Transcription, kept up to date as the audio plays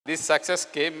this success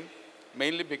came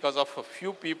mainly because of a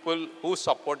few people who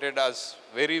supported us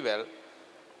very well.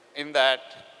 In that,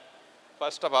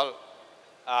 first of all,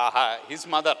 his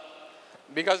mother,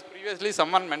 because previously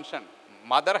someone mentioned,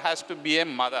 mother has to be a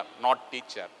mother, not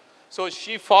teacher. So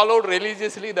she followed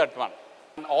religiously that one.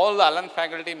 And all the Allen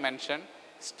faculty mentioned,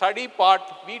 study part,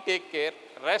 we take care,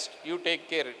 rest, you take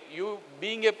care. You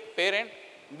being a parent,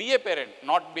 be a parent,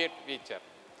 not be a teacher.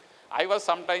 I was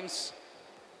sometimes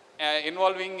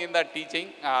involving in the teaching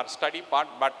or study part,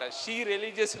 but she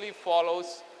religiously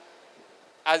follows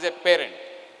as a parent,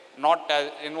 not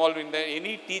as involved in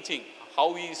any teaching,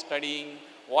 how he is studying,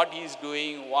 what he is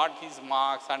doing, what his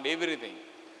marks and everything.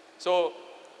 So,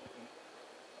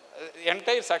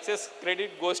 entire success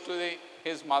credit goes to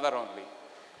his mother only.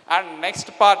 And next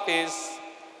part is,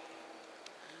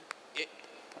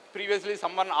 previously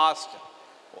someone asked,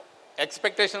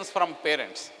 expectations from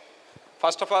parents.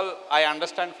 First of all, I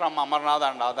understand from Amarnath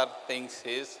and other things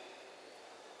is,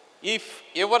 if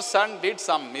your son did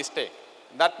some mistake,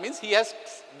 that means he has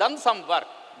done some work.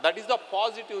 That is the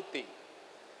positive thing.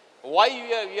 Why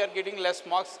we are getting less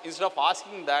marks? Instead of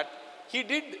asking that, he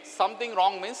did something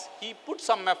wrong means he put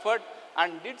some effort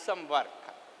and did some work.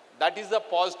 That is the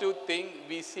positive thing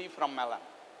we see from Alan.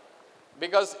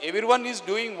 Because everyone is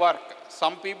doing work.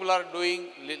 Some people are doing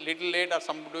little late or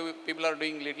some people are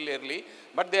doing little early,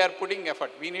 but they are putting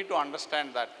effort. We need to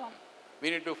understand that one. We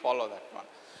need to follow that one.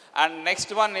 And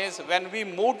next one is, when we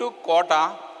moved to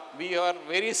Kota, we were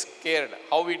very scared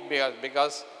how it began,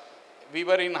 because we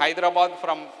were in Hyderabad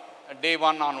from day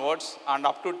one onwards, and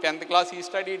up to 10th class he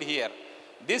studied here.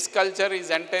 This culture is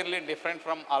entirely different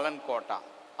from Alan Kota.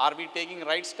 Are we taking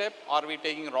right step or are we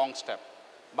taking wrong step?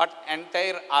 But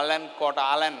entire Alan Kota,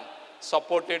 Alan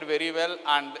supported very well,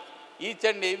 and each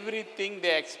and everything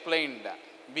they explained.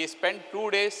 We spent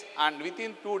 2 days, and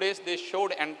within 2 days they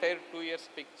showed entire 2 years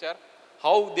picture,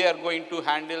 how they are going to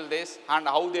handle this and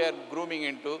how they are grooming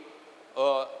into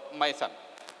my son.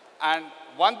 And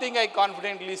one thing I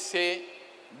confidently say,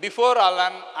 before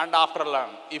Alan and after Alan,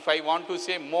 if I want to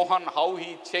say Mohan, how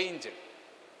he changed,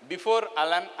 before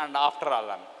Alan and after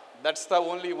Alan. That's the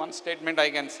only one statement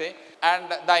I can say. And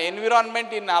the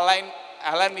environment in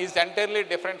Alan is entirely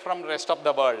different from rest of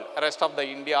the world, rest of the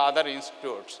India, other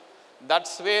institutes.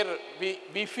 That's where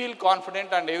we feel confident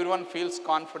and everyone feels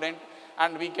confident,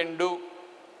 and we can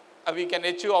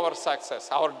achieve our success,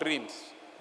 our dreams.